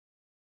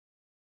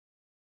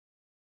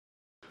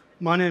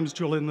My name's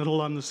Julian Little.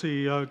 I'm the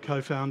CEO and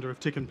co-founder of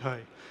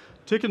TicknPay.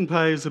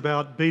 TicknPay is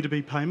about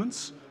B2B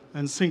payments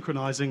and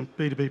synchronising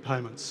B2B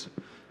payments.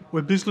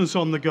 We're business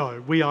on the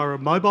go. We are a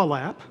mobile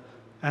app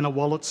and a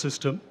wallet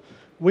system.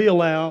 We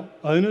allow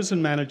owners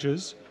and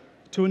managers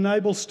to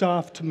enable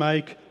staff to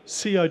make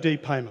COD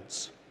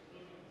payments.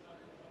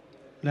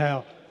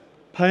 Now,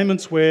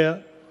 payments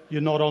where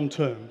you're not on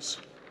terms,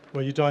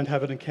 where you don't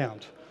have an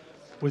account,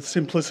 with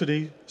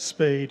simplicity,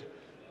 speed,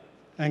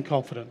 and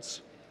confidence.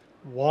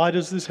 Why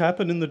does this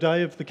happen in the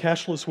day of the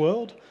cashless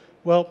world?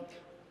 Well,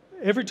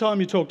 every time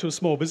you talk to a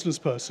small business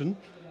person,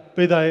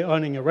 be they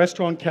owning a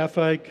restaurant,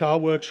 cafe, car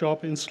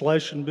workshop,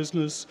 installation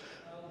business,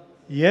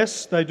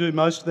 yes, they do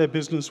most of their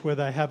business where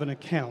they have an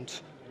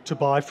account to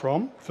buy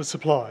from for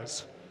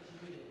supplies.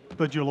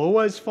 But you'll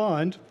always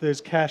find there's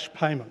cash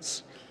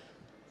payments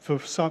for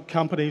some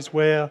companies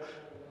where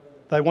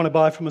they want to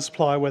buy from a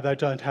supplier where they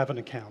don't have an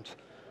account.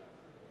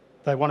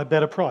 They want a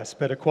better price,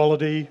 better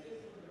quality,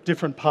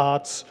 different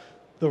parts,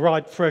 the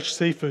right fresh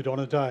seafood on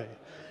a day.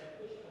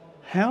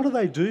 How do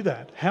they do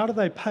that? How do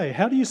they pay?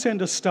 How do you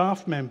send a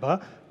staff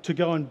member to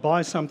go and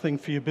buy something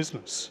for your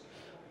business?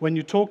 When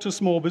you talk to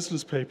small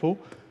business people,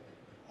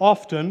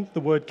 often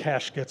the word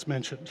cash gets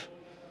mentioned.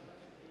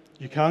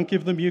 You can't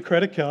give them your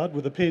credit card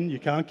with a PIN, you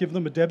can't give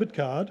them a debit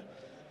card.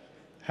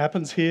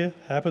 Happens here,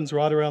 happens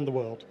right around the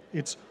world.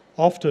 It's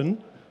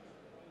often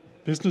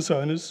business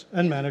owners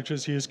and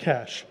managers use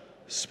cash,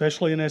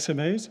 especially in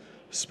SMEs,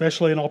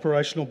 especially in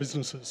operational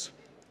businesses.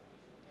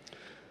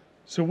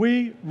 So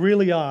we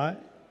really are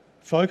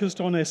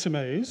focused on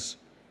SMEs,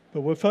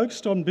 but we're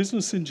focused on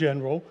business in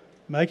general,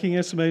 making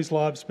SMEs'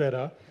 lives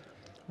better.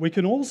 We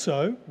can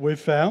also, we've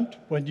found,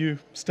 when you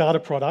start a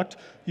product,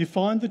 you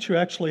find that you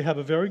actually have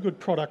a very good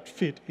product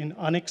fit in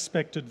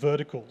unexpected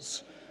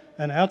verticals.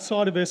 And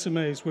outside of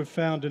SMEs, we've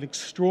found an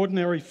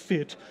extraordinary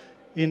fit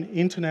in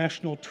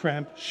international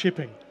tramp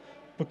shipping,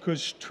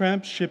 because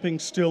tramp shipping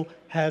still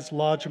has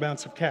large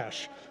amounts of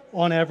cash.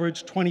 On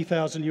average,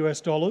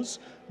 $20,000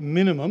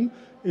 minimum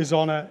is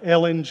on a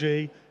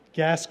LNG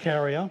gas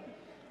carrier,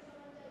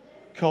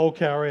 coal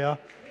carrier,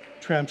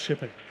 tramp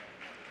shipping.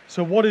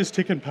 So what is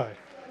TicknPay?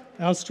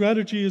 Our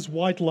strategy is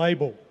white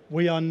label.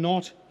 We are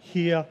not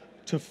here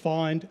to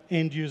find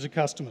end user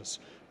customers.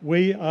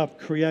 We are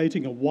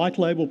creating a white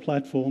label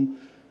platform,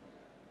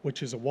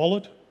 which is a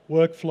wallet,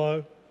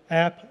 workflow,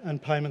 app,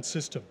 and payment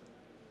system.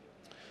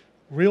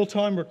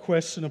 Real-time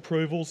requests and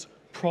approvals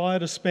prior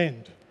to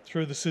spend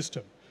through the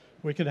system.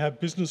 We can have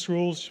business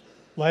rules,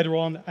 later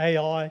on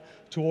AI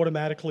to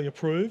automatically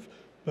approve,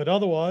 but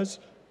otherwise,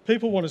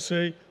 people want to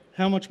see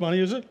how much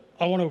money is it?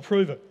 I want to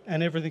approve it,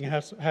 and everything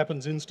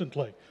happens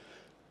instantly.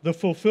 The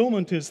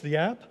fulfillment is the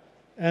app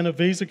and a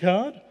Visa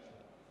card,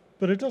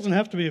 but it doesn't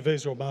have to be a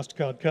Visa or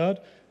Mastercard card.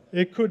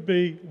 It could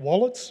be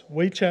wallets,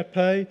 WeChat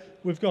Pay.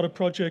 We've got a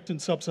project in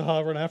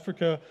sub-Saharan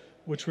Africa,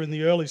 which we're in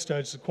the early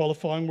stages of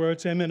qualifying, where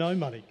it's MNO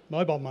money,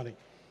 mobile money,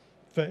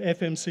 for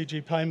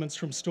FMCG payments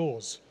from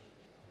stores.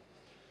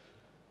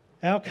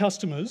 Our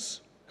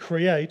customers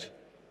create,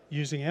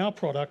 using our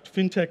product,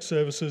 fintech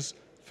services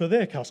for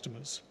their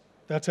customers.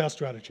 That's our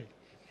strategy.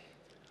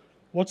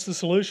 What's the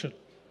solution?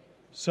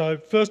 So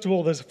first of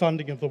all, there's a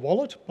funding of the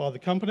wallet by the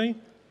company.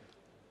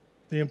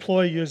 The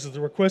employee uses the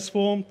request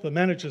form, the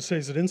manager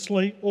sees it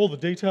instantly, all the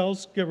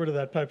details, get rid of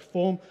that paper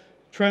form.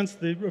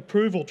 The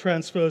approval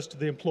transfers to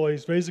the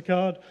employee's Visa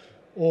card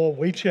or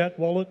WeChat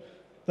wallet.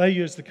 They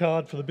use the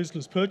card for the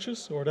business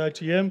purchase or at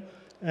ATM.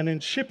 And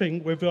in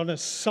shipping, we've got a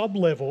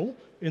sub-level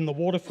in the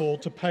waterfall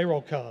to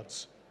payroll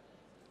cards.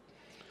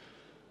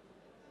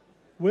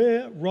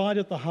 We're right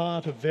at the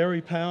heart of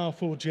very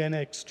powerful Gen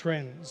X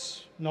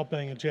trends. Not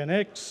being a Gen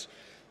X,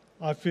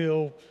 I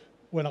feel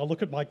when I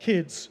look at my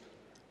kids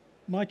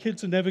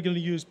are never going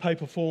to use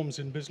paper forms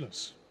in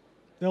business.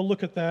 They'll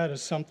look at that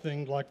as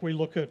something like we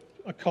look at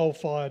a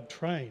coal-fired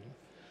train.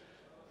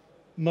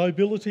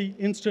 Mobility,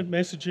 instant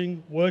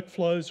messaging,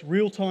 workflows,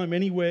 real-time,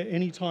 anywhere,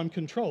 anytime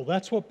control.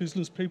 That's what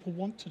business people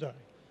want today.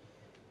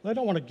 They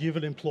don't want to give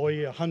an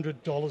employee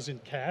 $100 in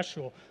cash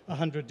or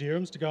 100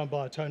 dirhams to go and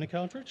buy a toner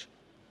cartridge.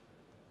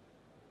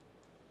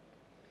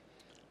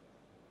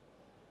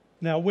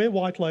 Now, we're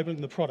white labelling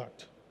the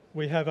product.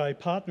 We have a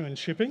partner in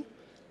shipping,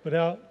 but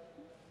our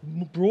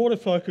broader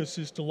focus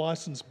is to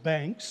license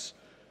banks,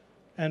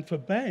 and for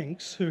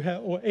banks who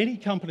have, or any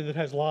company that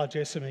has large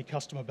SME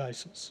customer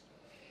bases.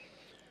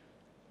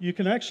 You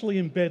can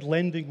actually embed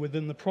lending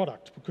within the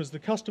product because the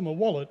customer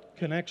wallet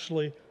can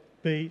actually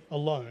be a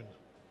loan.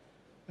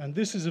 And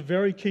this is a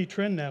very key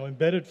trend now,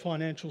 embedded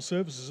financial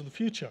services of the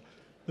future.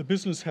 The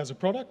business has a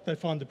product, they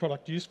find the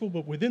product useful,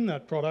 but within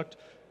that product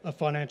are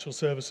financial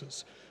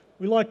services.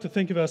 We like to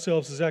think of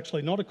ourselves as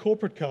actually not a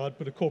corporate card,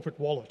 but a corporate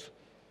wallet.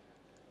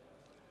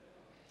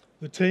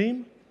 The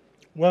team,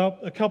 well,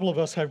 a couple of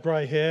us have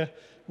grey hair.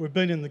 We've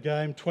been in the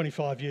game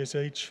 25 years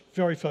each,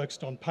 very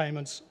focused on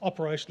payments,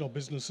 operational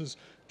businesses,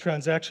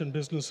 transaction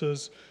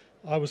businesses.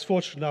 I was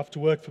fortunate enough to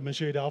work for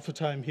Majid Al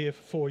Futtaim here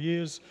for 4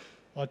 years.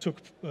 I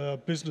took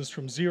business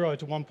from 0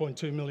 to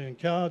 1.2 million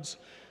cards.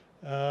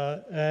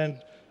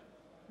 And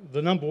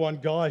the number one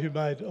guy who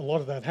made a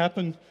lot of that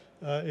happen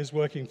is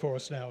working for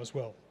us now as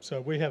well.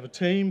 So we have a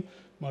team.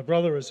 My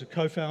brother is a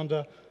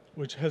co-founder,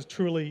 which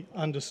truly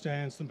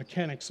understands the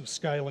mechanics of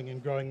scaling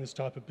and growing this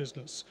type of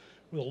business,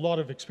 with a lot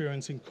of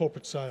experience in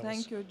corporate sales.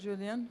 Thank you,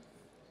 Julian.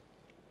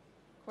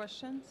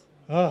 Questions?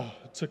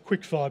 It's a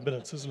quick 5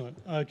 minutes, isn't it?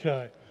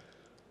 Okay.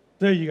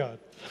 There you go.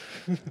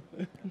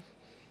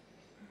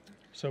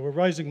 So we're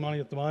raising money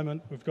at the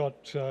moment. We've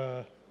got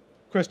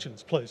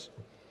questions, please.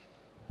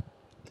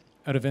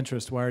 Out of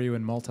interest, why are you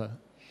in Malta?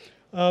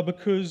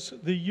 Because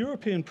the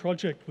European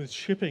project with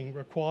shipping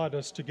required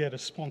us to get a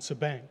sponsor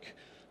bank.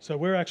 So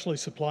we're actually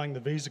supplying the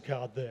Visa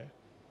card there.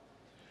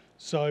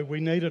 So we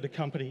needed a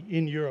company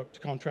in Europe to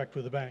contract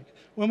with a bank.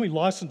 When we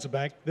license a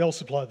bank, they'll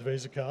supply the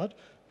Visa card.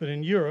 But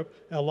in Europe,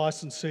 our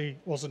licensee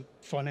wasn't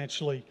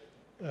financially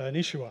an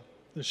issuer,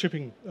 the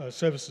shipping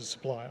services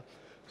supplier.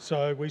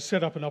 So we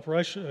set up an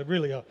operation,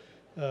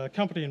 a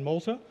company in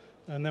Malta,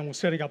 and then we're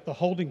setting up the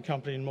holding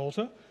company in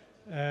Malta.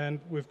 And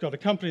we've got a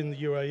company in the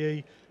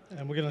UAE,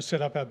 and we're going to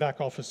set up our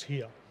back office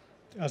here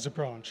as a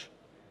branch.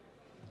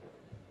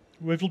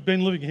 We've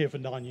been living here for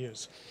 9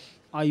 years.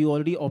 Are you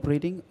already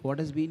operating? What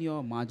has been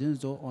your margins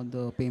though on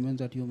the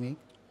payments that you make?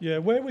 Yeah,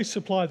 where we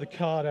supply the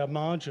card, our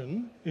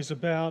margin is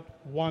about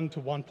 1 to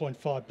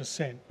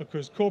 1.5%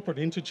 because corporate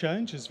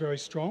interchange is very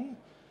strong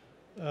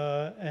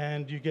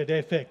and you get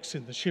FX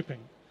in the shipping.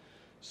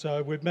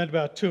 So we've made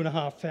about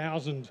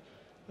 2,500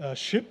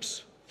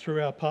 ships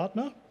through our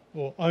partner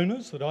or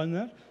owners that own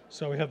that.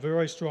 So we have a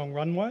very strong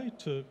runway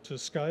to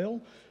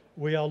scale.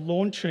 We are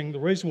launching, the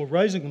reason we're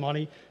raising the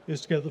money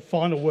is to get the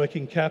final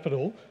working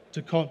capital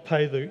to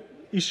pay the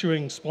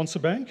issuing sponsor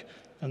bank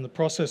and the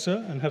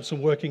processor and have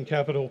some working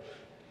capital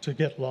to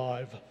get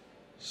live.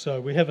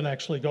 So we haven't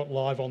actually got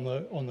live on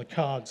the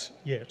cards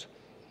yet.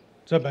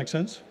 Does that make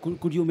sense?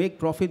 Could you make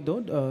profit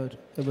though,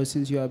 ever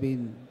since you have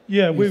been?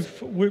 Yeah,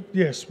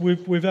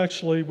 we've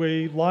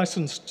actually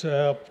licensed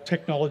our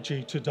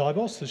technology to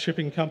DIBOS, the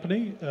shipping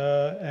company,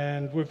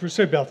 and we've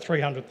received about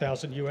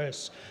 300,000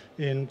 US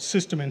in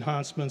system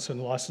enhancements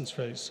and license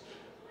fees.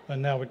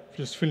 And now we're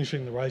just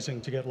finishing the raising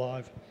to get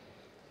live.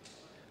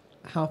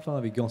 How far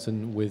have you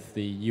gotten with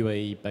the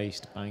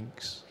UAE-based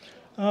banks?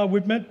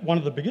 We've met one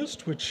of the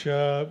biggest, which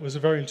was a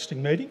very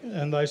interesting meeting,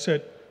 and they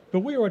said, but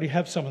we already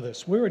have some of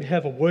this. We already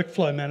have a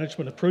workflow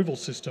management approval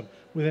system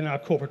within our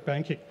corporate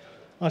banking.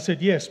 I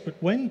said, yes, but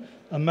when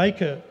a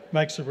maker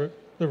makes the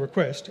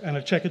request and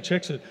a checker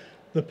checks it,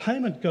 the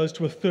payment goes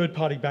to a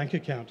third-party bank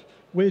account.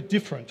 We're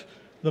different.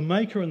 The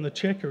maker and the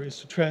checker is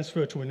to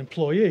transfer to an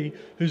employee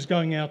who's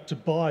going out to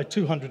buy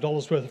 $200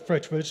 worth of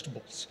fresh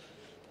vegetables.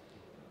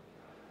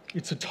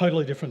 It's a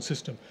totally different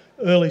system.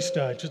 Early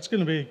stage, it's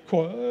going to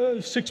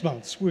be 6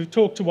 months. We've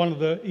talked to one of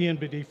the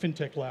BDO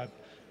Fintech Lab.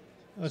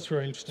 That's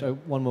very interesting. So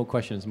one more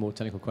question, it's a more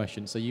technical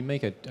question. So you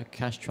make a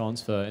cash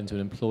transfer into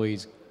an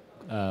employee's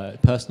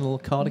personal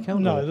card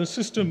account? No, or? the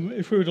system,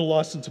 if we were to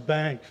license a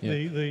bank,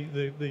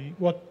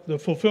 what the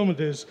fulfillment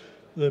is,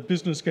 the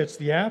business gets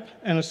the app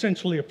and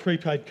essentially a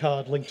prepaid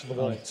card linked to the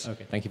wallets.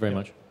 Okay, thank you very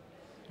much.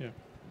 Yeah.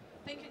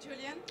 Thank you,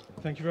 Julian.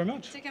 Thank you very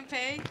much.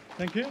 TicknPay.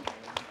 Thank you.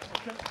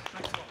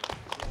 Okay.